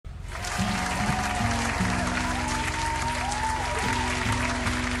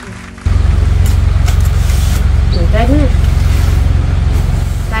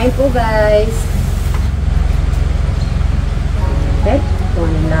Kain po guys. Okay, ito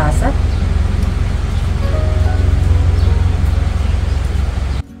ang lasa.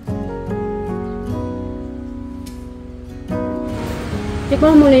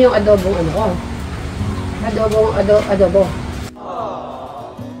 Tikman muna yung adobong ano ko. Adobo.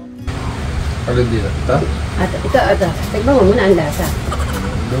 Agad din ito? Ito. Tikman mo muna ang lasa.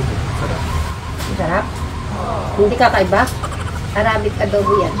 Adobo, sarap. Sarap? Hindi kakaiba? Arabic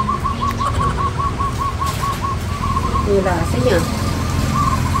adobo yan. Yung lasa niya.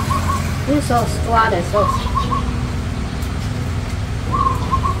 Yung sauce. Kuha na sauce.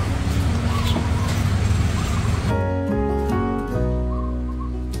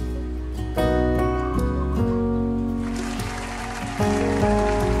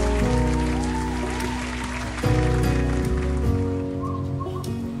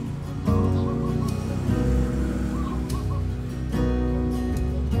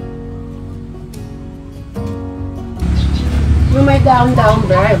 Yung may daong-daong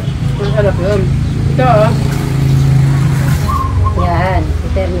bread. Masarap yun. Ito oh. Yan.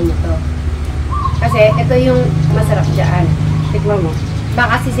 I-termin mo to. Kasi ito yung masarap dyan. Tikman mo.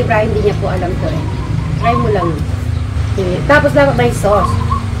 Baka si Brian hindi niya po alam to eh. Try mo lang. Tapos dapat may sauce.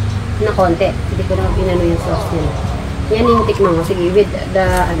 Na konti. Hindi ko naman pinano yung sauce nila. Yan yung tikman mo. Sige, with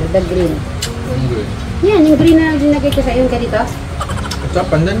the green. Yung green? Yan, yung green na dinagay ko sa iyo. Ganito. At saka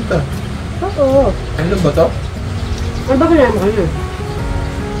pandan ito. Oo. Ano ba to? Ano ba kailangan mo ano?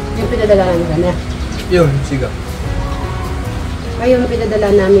 Yung pinadala namin sana. Yun, siga. Ay, yung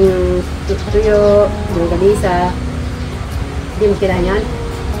pinadala namin yung tuyo, yung galisa. Hindi mo kailangan yan?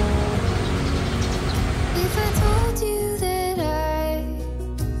 If I told you that I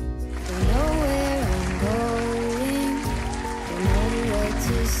don't know where I'm going, don't know what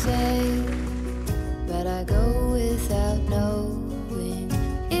to say, but I go without knowing.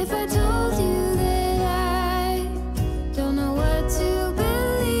 If I told you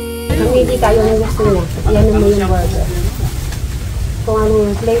kung hindi kayo ng gusto niya, yan mo yung burger. Kung ano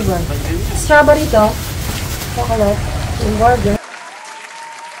yung flavor. Strawberry to, chocolate, yung burger.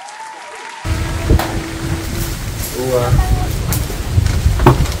 Uwa.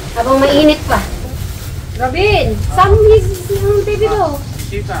 Habang mainit pa. Robin, saan mo yung baby ko?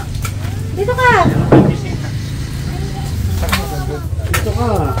 Sita. Dito ka. Dito ka.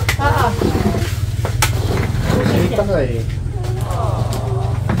 Oo. Sita ka eh.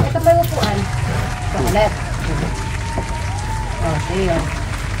 Ito may upuan. Chocolate. Oh, sa'yo.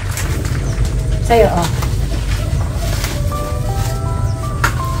 Sa'yo, oh.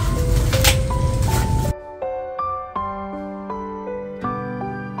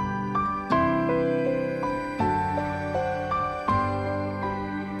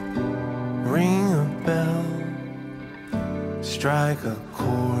 Ring a bell, strike a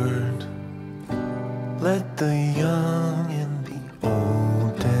chord, let the young and the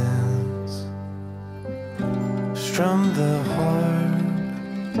old dance, strum the harp,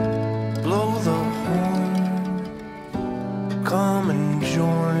 blow the horn, come and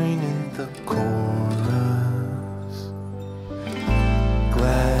join in the chorus.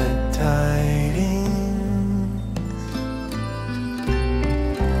 Glad tidings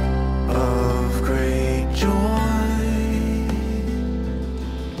of great joy,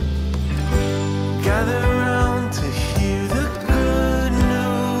 gather round to hear the good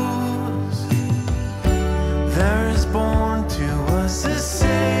news. There is born to us a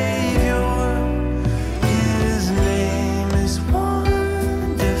Savior. His name is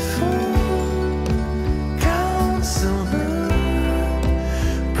Wonderful Counselor,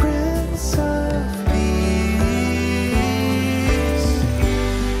 Prince of Peace.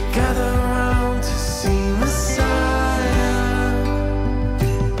 Gather round to see Messiah,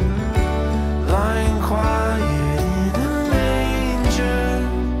 lying quiet in a manger.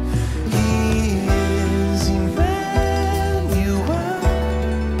 He is Emmanuel.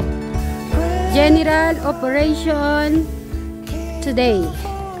 General Operation today.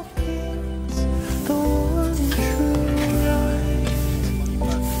 The one true light.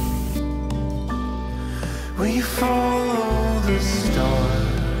 We follow the star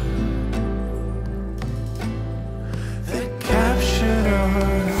that captured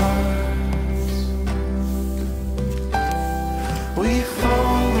our hearts. We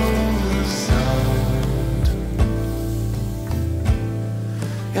follow the sound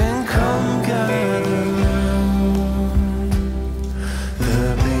and come gather round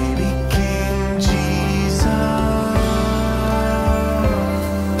the baby King Jesus.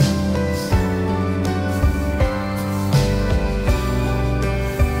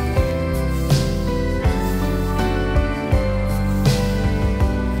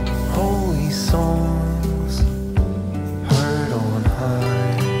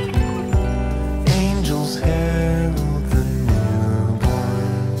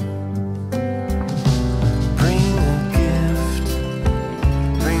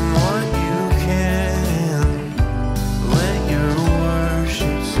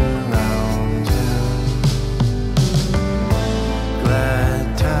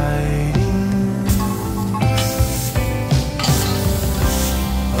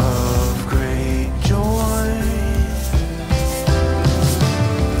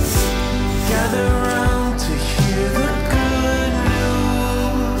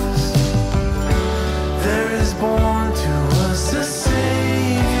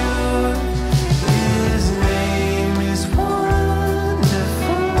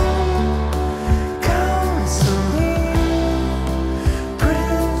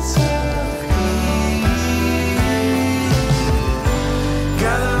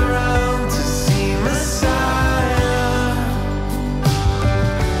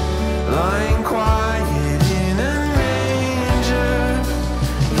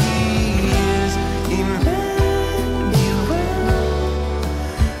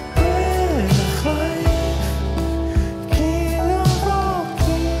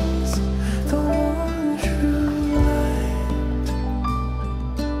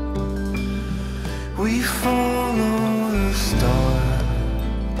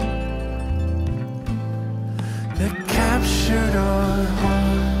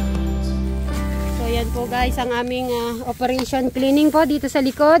 po guys ang aming operation cleaning po dito sa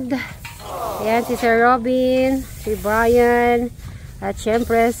likod. Ayan si Sir Robin, si Brian, at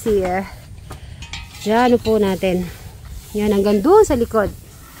syempre si Jano po natin. Yan hanggang doon sa likod.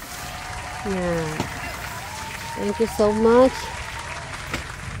 Yan. Thank you so much.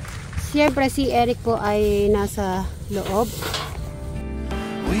 Syempre si Eric po ay nasa loob.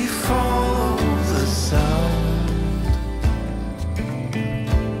 We follow the sound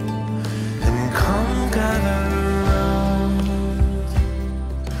and come gather around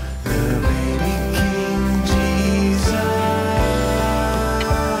the baby King Jesus.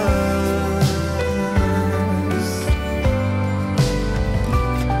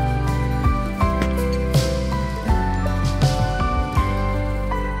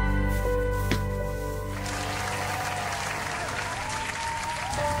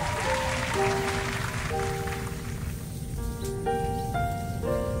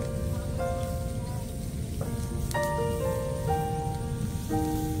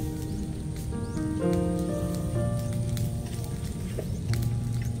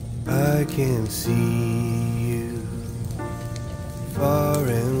 I can see you far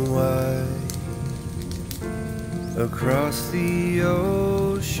and wide across the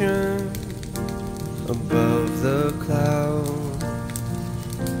ocean, above the clouds.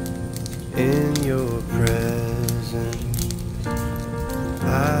 In your presence,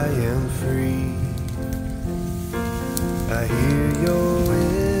 I am free. I hear your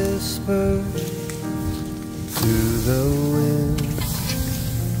whisper through the wind.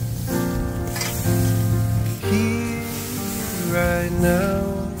 Right now,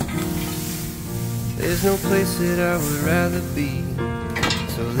 there's no place that I would rather be.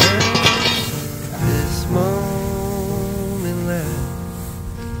 So let this moment last.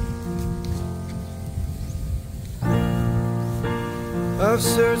 I've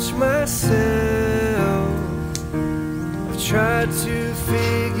searched myself, I've tried to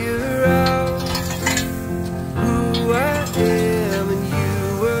figure out who I am, and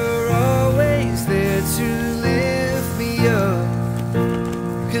you were always there to lift me up.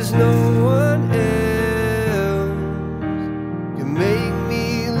 'Cause no one else can make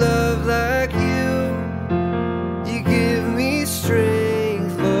me love like you. You give me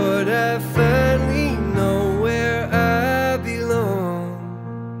strength, Lord, I finally know where I belong.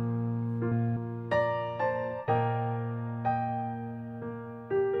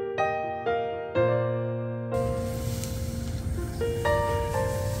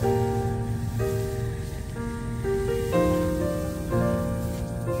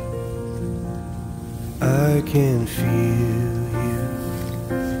 I can feel you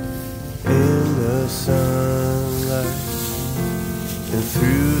in the sunlight and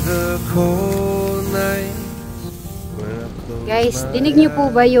through the cold night. Guys, dinig niyo po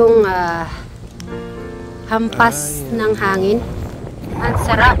ba yung hampas ng hangin? Ang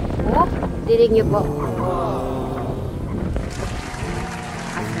sarap po. Dinig niyo po.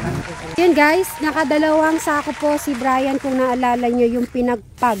 Yun guys, nakadalawang sako po si Brian kung naalala niyo yung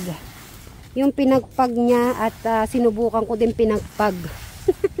pinagpag. Yung pinagpag niya at sinubukan ko din pinagpag.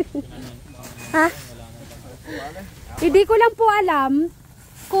 Ha? Hindi ko lang po alam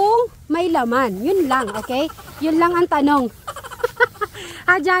kung may laman. Yun lang, okay? Yun lang ang tanong.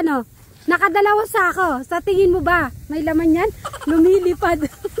 Ha, Jano? Nakadalawa sako. Sa tingin mo ba, may laman yan? Lumilipad.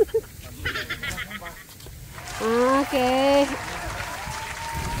 Okay.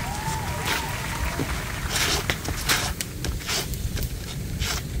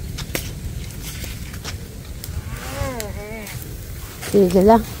 Sige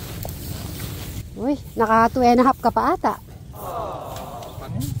lang. Uy, naka 2.5 ka pa ata.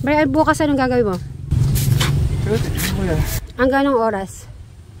 Brian, bukas anong gagawin mo? Ang ganong oras?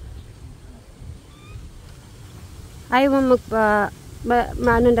 Ayaw mo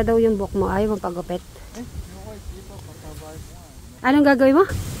maano na daw yung buhok mo? Ayaw mo pagupit? Anong gagawin mo?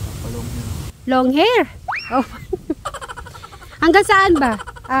 Long hair? Oh. Hanggang saan ba?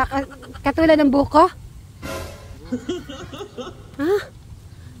 Katulad ng buhok ko? Ha?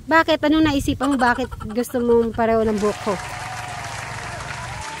 Bakit? Anong naisipan mo? Bakit gusto mong pareho ng buhok ko?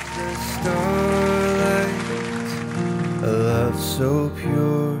 The starlight, a love so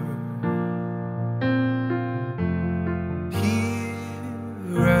pure. Here,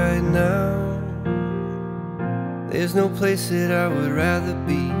 right now, there's no place that I would rather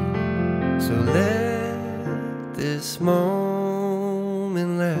be. So let this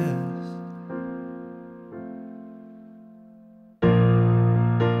moment last.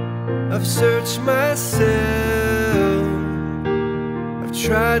 I've searched myself, I've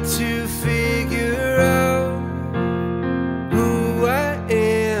tried to figure out who I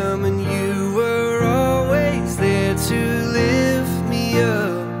am, and you were all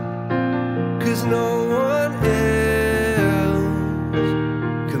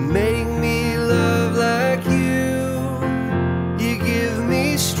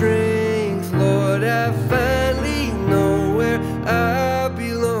I found